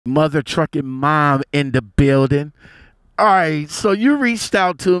Mother trucking mom in the building. All right, so you reached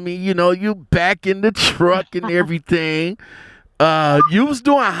out to me, you back in the truck and everything. You was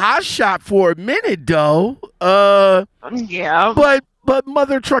doing hot shop for a minute though. Yeah, But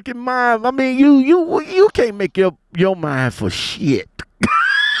mother trucking mom, I mean you can't make your mind for shit.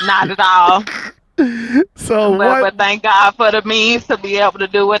 not at all. So But what thank God for the means to be able to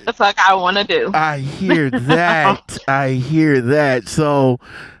do what the fuck I want to do. I hear that. I hear that. So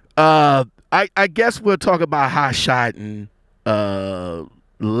I guess we'll talk about hot shotting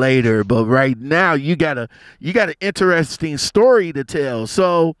later, but right now you got an interesting story to tell.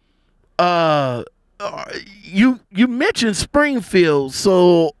 So uh you mentioned Springfield.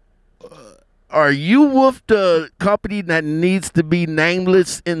 So are you with the company that needs to be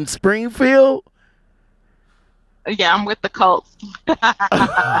nameless in Springfield? Yeah, I'm with the Colts.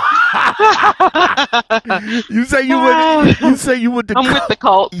 You say you would. You say you would the. I'm with the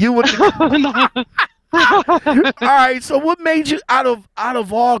Colts. You would. All right. So, what made you out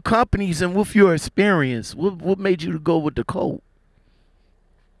of all companies and with your experience, what made you to go with the Colt?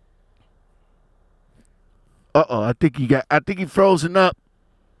 I think I think he frozen up.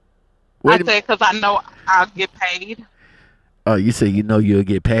 I Wait a minute. said because I know I'll get paid. Oh, you say you'll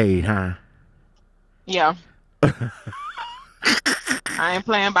get paid, huh? Yeah, I ain't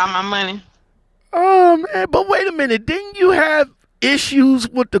playing by my money. Oh man, but wait a minute. Didn't you have issues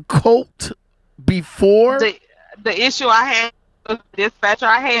with the Colt before? The the issue I had with the dispatcher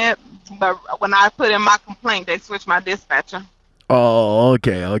I had, but when I put in my complaint, they switched my dispatcher. Oh,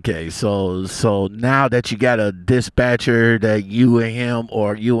 okay, okay. So now that you got a dispatcher that you and him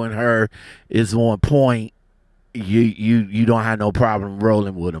or you and her is on point, you don't have no problem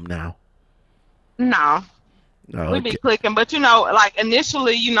rolling with him now. No, we be Okay. clicking, but like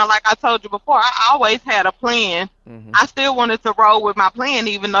initially, like I told you before, I always had a plan. Hmm. I still wanted to roll with my plan,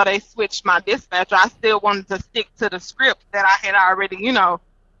 even though they switched my dispatcher. I still wanted to stick to the script that I had already,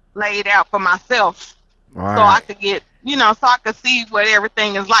 laid out for myself, All so I right. could get, so I could see what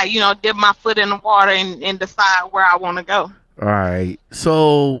everything is like, dip my foot in the water and decide where I want to go. All right.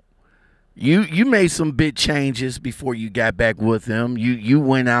 So you made some big changes before you got back with him. You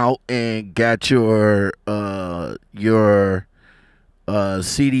went out and got your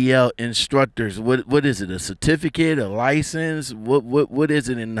CDL instructors. What is it? A certificate, a license? What is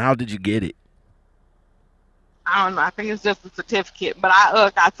it, and how did you get it? I don't know. I think it's just a certificate, but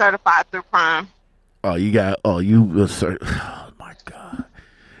I got certified through Prime. Oh, you got. Oh, you were oh my God.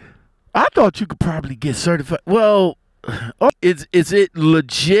 I thought you could probably get certified. Well, is it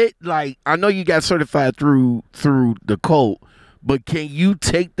legit? Like I know you got certified through the code, but can you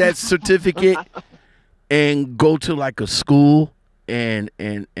take that certificate and go to like a school and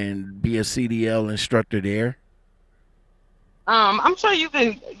be a CDL instructor there? I'm sure you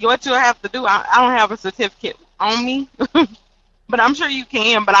can. What you'll have to do. I don't have a certificate on me, but I'm sure you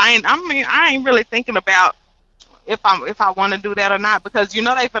can. But I ain't. I mean, I ain't really thinking about if I want to do that or not because they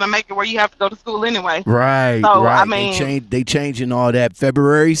finna make it where you have to go to school anyway. Right, So I right. They mean, change. They changing all that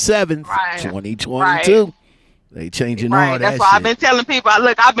February 7th, right, twenty twenty right, two. They changing all right. That's that why I've shit. been telling people.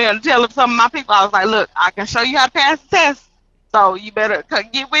 I've been telling some of my people. I was like, look, I can show you how to pass the test. So you better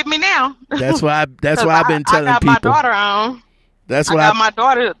get with me now, That's why. That's cause why I've been I telling got my people. daughter on. That's I what I. got my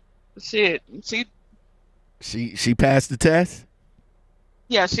daughter. Shit, She passed the test.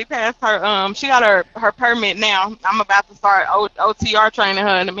 yeah, she passed her. She got her permit now. I'm about to start OTR training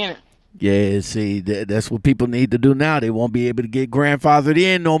her in a minute. Yeah, see, that's what people need to do now. They won't be able to get grandfathered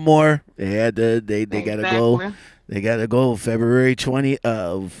in no more. They had to. They gotta go. Exactly. They gotta go February 7th,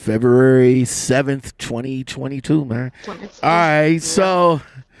 2022, man. All 22. right, Yeah. so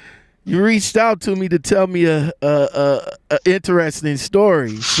you reached out to me to tell me a interesting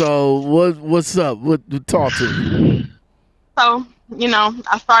story. So what's up? What talk to me? So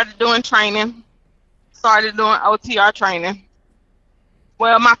I started doing training. Started doing OTR training.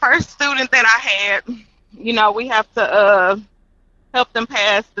 Well, my first student that I had, we have to help them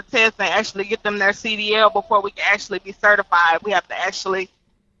pass the test and actually get them their CDL before we can actually be certified. We have to actually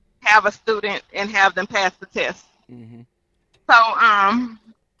have a student and have them pass the test. Hmm. So I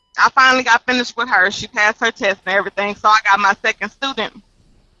finally got finished with her. She passed her test and everything. So I got my second student,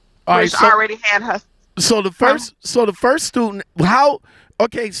 All right, which already had her. Huh? so the first student, how?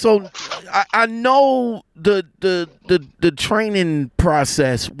 Okay, so I know the training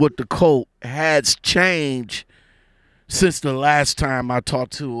process with the coat has changed since the last time I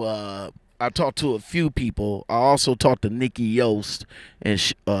talked to a few people. I also talked to Nikki Yost, and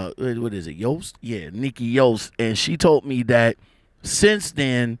what is it, Yost? Yeah, Nikki Yost, and she told me that since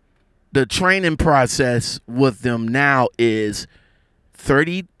then the training process with them now is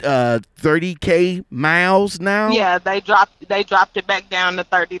 30K miles now. Yeah, they dropped it back down to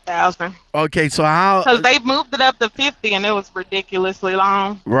 30,000 Okay, so how? because they moved it up to 50 and it was ridiculously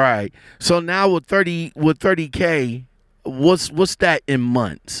long. Right. So now with 30K, what's that in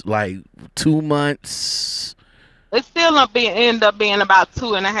months? Like 2 months? It still end up being about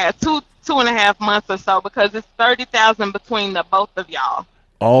 2.5 months or so because it's 30,000 between the both of y'all.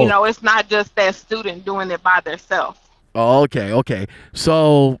 Oh, It's not just that student doing it by themselves. oh, okay, okay.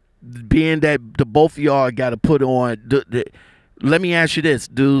 So being that the both of y'all got to put on let me ask you this: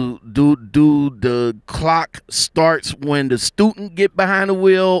 Do the clock starts when the student get behind the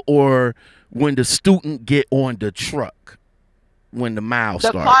wheel, or when the student get on the truck? When the miles The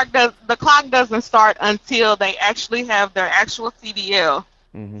start? clock doesn't start until they actually have their actual CDL.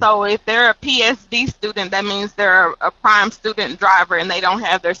 Hmm. So if they're a PSD student, that means they're a prime student driver and they don't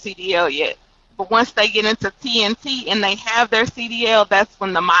have their CDL yet. But once they get into TNT and they have their CDL, that's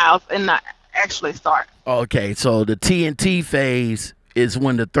when the miles actually start. Okay, so the TNT phase is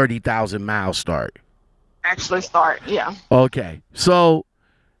when the 30,000 miles start. Actually start, yeah. Okay, so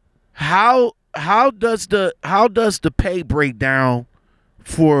how does the pay break down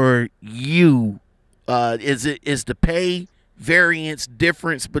for you? Is the pay variance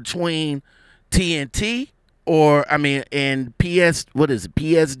difference between TNT, or I mean, and PS, what is it,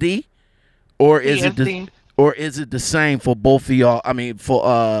 PSD, or is it PSD. the same for both of y'all? I mean,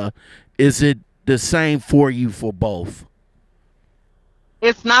 is it the same for you for both?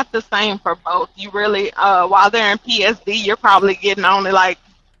 It's not the same for both. You really, while they're in PSD, you're probably getting only I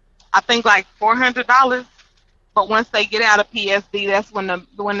think $400. But once they get out of PSD, that's when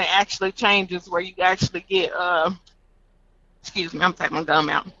it actually changes, where you actually get excuse me, I'm taking my gum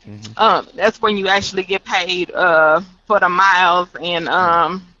out. Hmm. That's when you actually get paid for the miles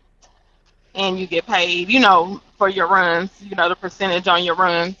and you get paid, for your runs, the percentage on your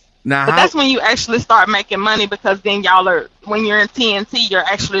runs. Now, But that's when you actually start making money because then when you're in TNT, you're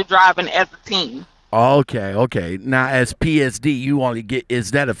actually driving as a team. okay, okay. Now, as PSD, you only get,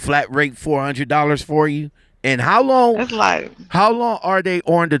 is that a flat rate $400 for you? And It's like how long are they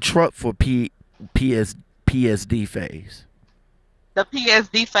on the truck for PSD phase? the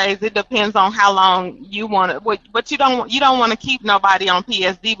PSD phase. It depends on how long you want it. But you don't want to keep nobody on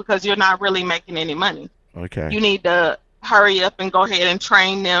PSD because you're not really making any money. Okay. You need to hurry up and go ahead and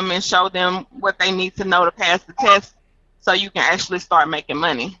train them and show them what they need to know to pass the test so you can actually start making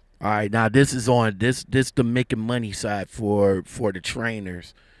money. All right. Now this is on this the making money side for the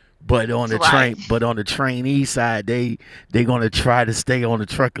trainers. Right. But on the trainee side, they gonna try to stay on the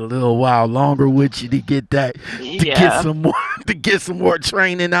truck a little while longer with you to get to get Yeah. some more to get some more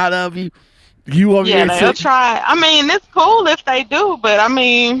training out of you. You over Yeah, here they'll sitting. try. I mean, it's cool if they do, but I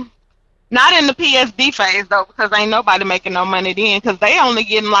mean, not in the PSD phase though, because ain't nobody making no money then, because they only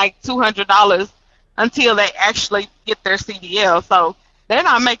getting like $200 until they actually get their CDL. So they're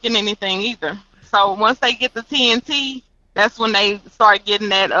not making anything either. So once they get the TNT, that's when they start getting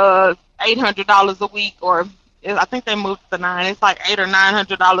that $800 a week, or I think they moved to 9. It's like $800 or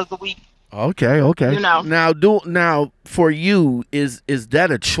 $900 a week. Okay, okay. You know, Now for you, is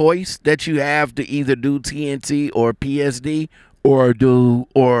that a choice that you have to either do TNT or PSD, or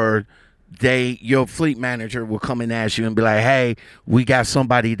your fleet manager will come and ask you and be like, hey, we got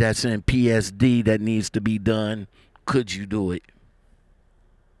somebody that's in PSD that needs to be done. Could you do it?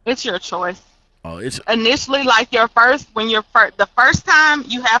 it's your choice. Oh, it's Initially, like the first time,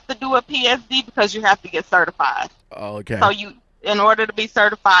 you have to do a PSD because you have to get certified. okay. So in order to be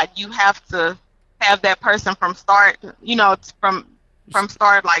certified, you have to have that person from start, from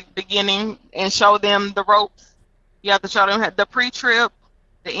start, like beginning, and show them the ropes. You have to show them the pre-trip,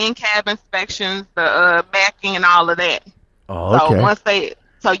 the in-cab inspections, the backing, and all of that. Oh, So okay.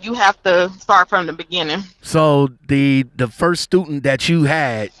 so you have to start from the beginning. So the first student that you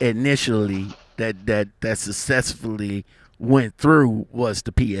had initially that successfully went through was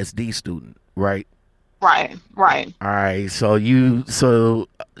the PSD student, right? Right, right. All right. So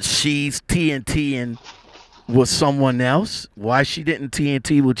she's TNTing with someone else. Why she didn't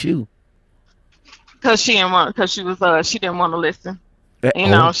TNT with you? Because she didn't want to listen.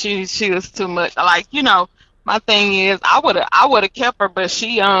 Oh, She was too much. Like, my thing is, I would have kept her, but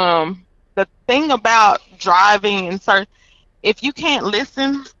the thing about driving and certain, if you can't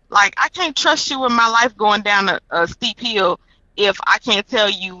listen, like, I can't trust you with my life going down a steep hill if I can't tell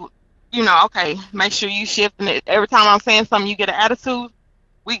you, okay, make sure you shifting it. Every time I'm saying something, you get an attitude.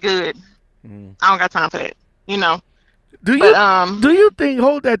 We good. mm. I don't got time for that. You know. Do But you think?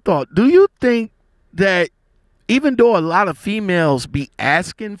 Hold that thought. Do you think that even though a lot of females be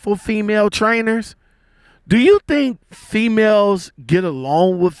asking for female trainers, Do you think females get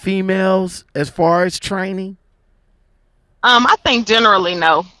along with females as far as training? I think generally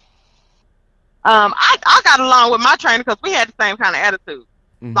no. I got along with my trainer because we had the same kind of attitude,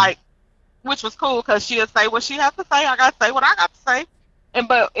 Mm-hmm. like, which was cool because she'll say what she has to say. I gotta say what I got to say. And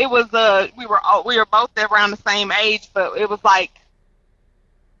but it was we were both around the same age, but it was like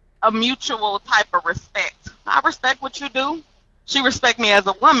a mutual type of respect. I respect what you do. She respect me as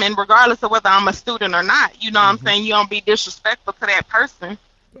a woman, regardless of whether I'm a student or not. You know what I'm saying? You don't be disrespectful to that person.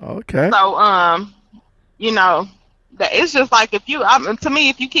 Okay. So you know, that it's just like if you to me,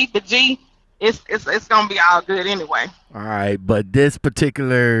 if you keep the G, it's gonna be all good anyway. All right, but this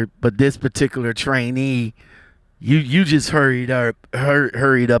particular trainee, you just hurried up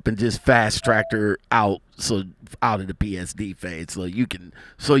and just fast tracked her out of the PSD phase so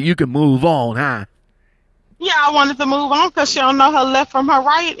you can move on, huh? Yeah, I wanted to move on because she don't know her left from her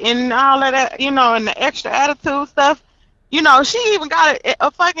right and all of that, you know, and the extra attitude stuff. You know, she even got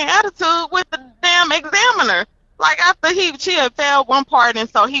a fucking attitude with the damn examiner. Like after she had failed one part, and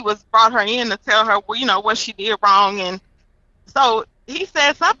so he brought her in to tell her, well, you know, what she did wrong, and so he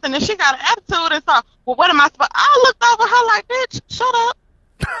said something, and she got an attitude, and so, well, what am I supposed? I looked over her like, bitch, shut up.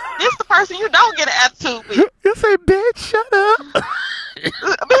 This the person you don't get an attitude with. You say, bitch, shut up.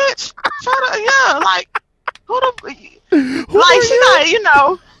 Bitch, shut up. Yeah, like like she got, you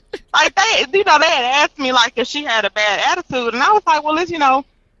know, like they had asked me like if she had a bad attitude, and I was like, well, it's, you know,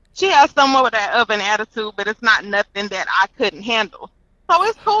 she has somewhat of an attitude, but it's not nothing that I couldn't handle. So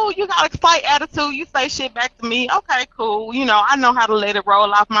it's cool. You got a slight attitude. You say shit back to me. Okay, cool. You know, I know how to let it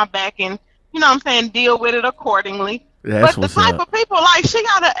roll off my back and, you know what I'm saying, deal with it accordingly. That's but the type of people, like, she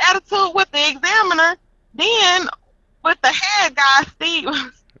got an attitude with the examiner, then with the head guy,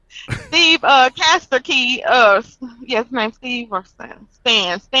 Steve Casterkey, yes, his name's Steve or Stan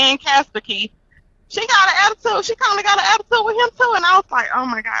Casterkey. She got an attitude. She kind of got an attitude with him too, and I was like, oh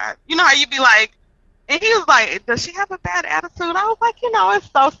my god, you know how you be like, and he was like, does she have a bad attitude? I was like, you know, it's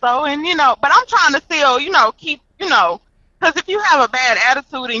so, and you know, but I'm trying to still, you know, keep, you know, because if you have a bad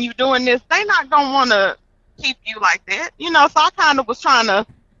attitude and you doing this, they not gonna want to keep you like that, you know. So I kind of was trying to,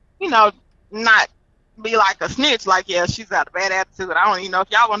 you know, not be like a snitch, like, yeah, she's got a bad attitude, I don't even know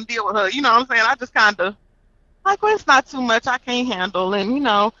if y'all want to deal with her, you know what I'm saying. I just kind of like, well, it's not too much I can't handle, and you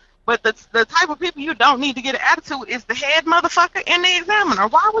know. But the type of people you don't need to get an attitude is the head motherfucker and the examiner.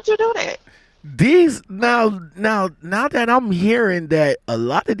 Why would you do that? These now that I'm hearing that a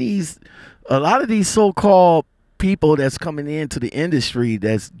lot of these so-called people that's coming into the industry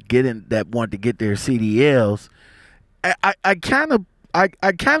that want to get their CDLs, I kind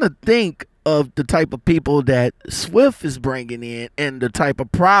of think of the type of people that Swift is bringing in and the type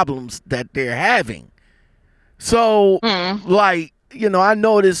of problems that they're having. So like, you know, I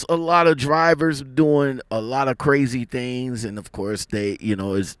notice a lot of drivers doing a lot of crazy things, and of course they, you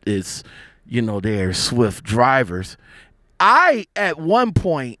know, it's you know, they're Swift drivers. I at one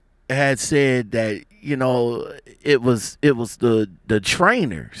point had said that, you know, it was the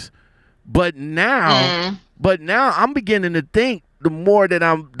trainers, but now I'm beginning to think the more that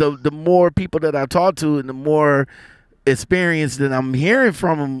the more people that I talk to and the more experience that I'm hearing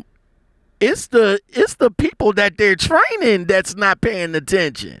from them, it's the people that they're training that's not paying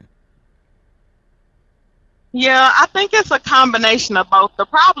attention. Yeah, I think it's a combination of both. The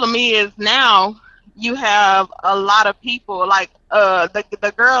problem is now you have a lot of people like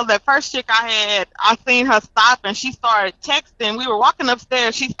the girl, that first chick I had, I seen her stop and she started texting. We were walking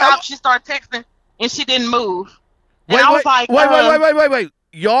upstairs. She stopped. She started texting and she didn't move. And I was like, wait.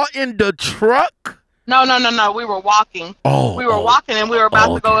 Y'all in the truck? No. We were walking. We were walking and we were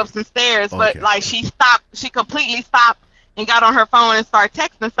about to go up some stairs, but like she stopped. She completely stopped and got on her phone and started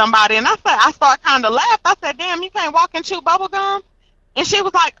texting somebody. And I started kind of laughed. I said, "Damn, you can't walk and chew bubble gum?" And she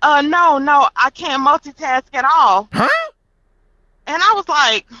was like, no, I can't multitask at all." Huh? And I was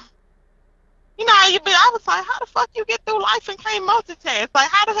like, you know how you be? I was like, how the fuck you get through life and can't multitask? Like,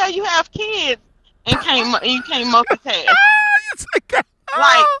 how the hell you have kids and you can't multitask?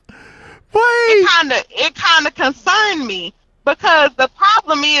 Like, it kind of concerned me because the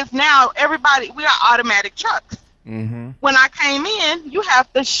problem is now we are automatic trucks. Mm-hmm. When I came in, you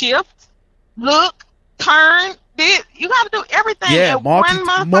have to shift, look, turn. You got to do everything at one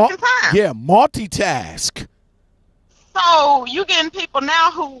motherfucking time. Yeah, multitask. So you getting people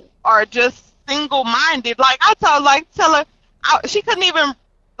now who are just single-minded. Like I tell her, she couldn't even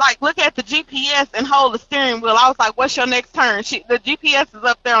like look at the GPS and hold the steering wheel. I was like, "What's your next turn?" The GPS is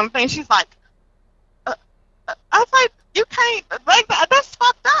up there on the thing. She's like, I was like, "You can't like that. That's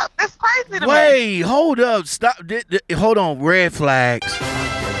fucked up. That's crazy to me." Wait, hold up, stop. Hold on, red flags.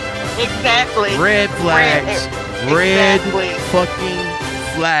 Exactly. Red flags. Red Exactly. fucking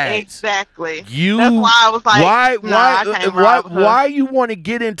flags. Exactly. You. That's why I was like, why you want to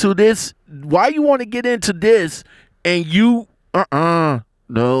get into this? Why you want to get into this? And you, no,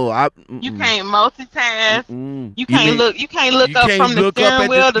 you can't multitask. You can't mean, look. You can't look up from the steering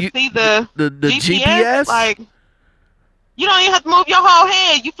wheel to see the GPS. Like, you don't even have to move your whole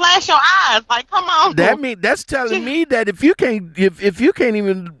head. You flash your eyes. Like, come on. That's telling me that if you can't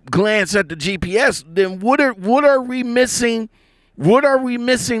even glance at the GPS, then what are we missing? What are we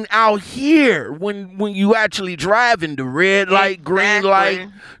missing out here when you actually driving? The red light, green light,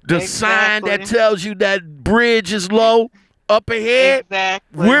 the sign that tells you that bridge is low up ahead.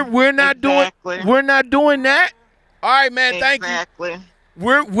 Exactly. We're not doing that. All right, man. Thank you.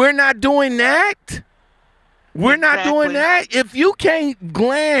 We're not doing that. We're not doing that. If you can't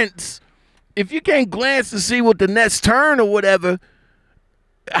glance to see what the next turn or whatever,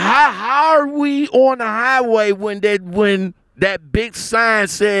 how are we on the highway when that big sign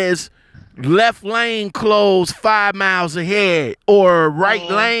says left lane closed 5 miles ahead or right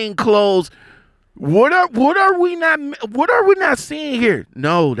lane closed? What are we not seeing here?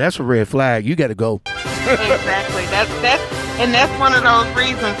 No, that's a red flag. You got to go. Exactly. That's one of those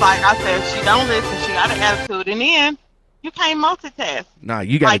reasons. Like I said, if she don't listen, she got an attitude, and then you can't multitask. Nah,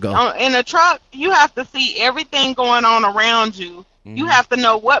 you got to go. In a truck, you have to see everything going on around you. You have to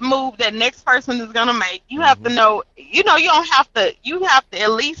know what move that next person is gonna make. You have to know. You don't have to. You have to at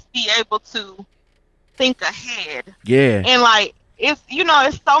least be able to think ahead. Yeah. And like it's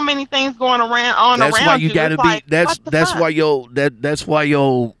so many things going around. That's why you gotta be. Like, that's why you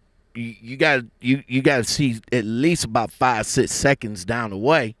gotta see at least about 5-6 seconds down the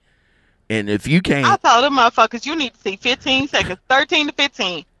way. And if you can't, I told them motherfuckers, you need to see 15 seconds, 13 to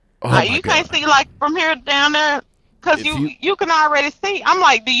 15. You can't see like from here down there. Because you can already see. I'm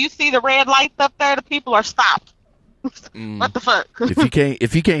like, do you see the red lights up there? The people are stopped. What the fuck?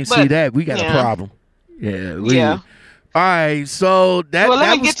 If you can't see that, we got a problem. Yeah. All right, so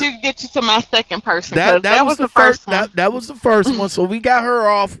let me get you to my second person. That was the first one. That was the first one. So we got her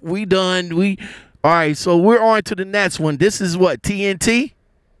off. We done. All right. So we're on to the next one. This is what, TNT?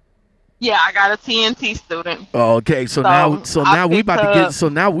 Yeah, I got a TNT student. Oh, okay. So now we about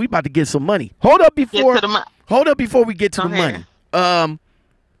to get some money. Hold up before we get to the money.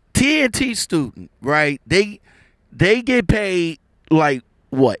 TNT student, right? They get paid like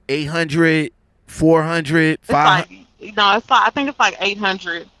what, 800, 400, 500? I think it's like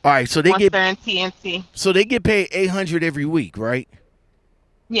 800. All right, so they're in TNT. So they get paid 800 every week, right?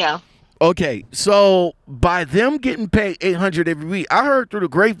 Yeah. Okay, so by them getting paid 800 every week, I heard through the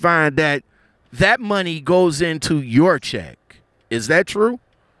grapevine that money goes into your check. Is that true?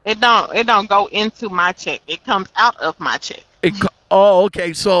 It don't go into my check. It comes out of my check.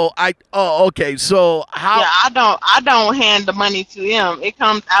 Okay. So how? Yeah, I don't hand the money to them. It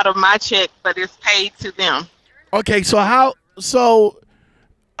comes out of my check, but it's paid to them. Okay, so how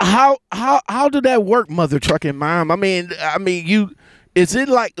did that work, Mother Truckin' Mom? I mean, you. Is it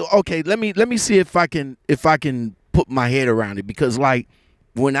like, okay? Let me see if I can put my head around it, because like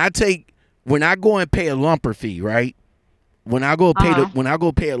when I go and pay a lumper fee, right? When I go pay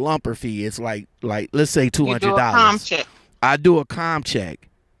a lumper fee, it's like let's say $200. I do a com check,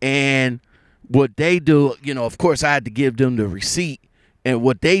 and what they do, of course, I had to give them the receipt, and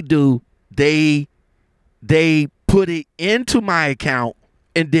what they do, they put it into my account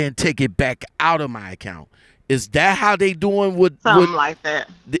and then take it back out of my account. Is that how they doing something like that?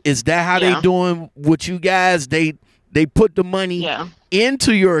 Is that how they doing with you guys? They put the money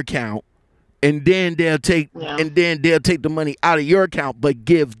into your account, and then they'll take the money out of your account, but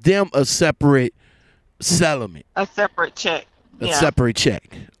give them a separate settlement, a separate check. A separate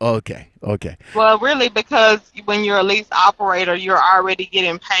check. Okay. Well, really, because when you're a lease operator, you're already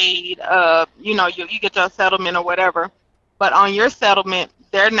getting paid. You get your settlement or whatever, but on your settlement,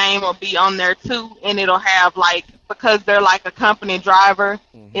 their name will be on there too, and it'll have because they're like a company driver,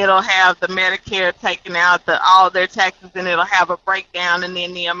 it'll have the Medicare taken out, all their taxes, and it'll have a breakdown and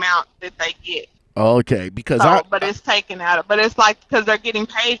then the amount that they get. Okay, because but it's taken out, but it's like because they're getting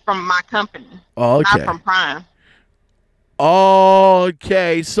paid from my company, not from Prime.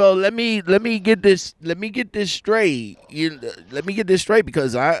 Okay, so let me get this straight. Let me get this straight,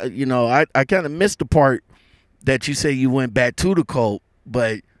 because I kind of missed the part that you say you went back to the cult,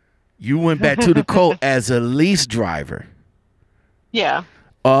 but you went back to the cult as a lease driver. Yeah.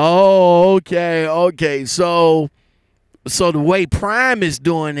 Oh, okay. So the way Prime is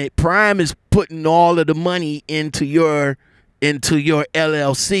doing it, Prime is putting all of the money into your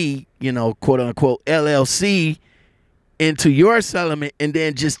LLC, quote unquote LLC, into your settlement and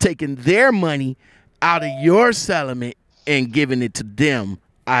then just taking their money out of your settlement and giving it to them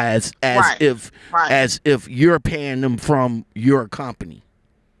as Right. if Right. as if you're paying them from your company.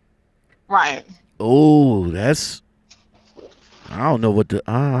 Right. Oh, that's I don't know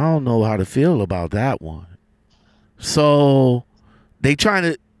I don't know how to feel about that one. So they trying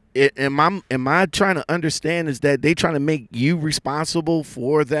to am I trying to understand is that they trying to make you responsible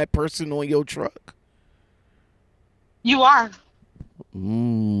for that person on your truck? You are.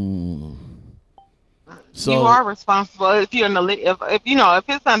 Mm. So You are responsible if you're in the if you know if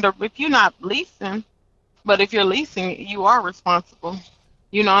it's under if you're not leasing, but if you're leasing, you are responsible.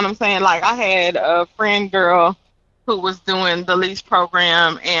 You know what I'm saying? Like I had a friend girl who was doing the lease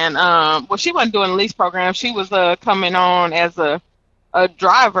program, and well, she wasn't doing the lease program. She was coming on as a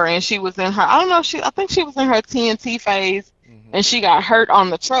driver, and she was in her I don't know I think she was in her TNT phase, and she got hurt on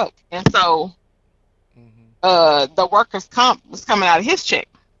the truck, and so the workers' comp was coming out of his check,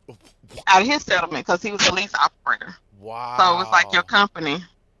 out of his settlement, because he was a lease operator. wow. So it was like your company.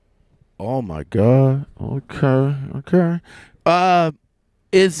 Oh my God. Okay. Okay.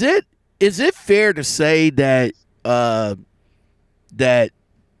 Is it fair to say that that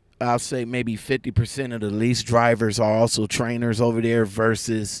I'll say maybe 50% of the lease drivers are also trainers over there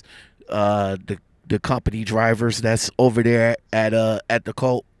versus the company drivers that's over there at the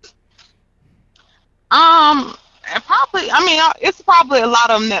Colt? And probably, I mean, it's probably a lot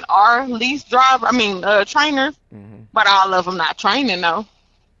of them that are lease driver. I mean, trainers, but all of them not training though.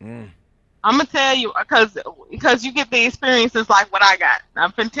 I'm gonna tell you because you get the experiences like what I got.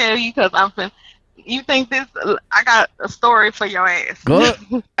 I'm gonna tell you because You think this? I got a story for your ass. Good.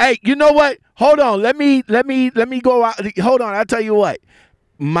 Hey, you know what? Hold on. Let me go out. Hold on. I'll tell you what.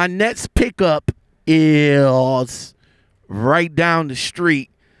 My next pickup is right down the street.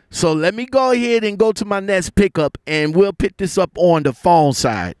 So let me go ahead and go to my next pickup, and we'll pick this up on the phone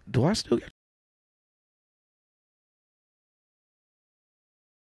side. Do I still got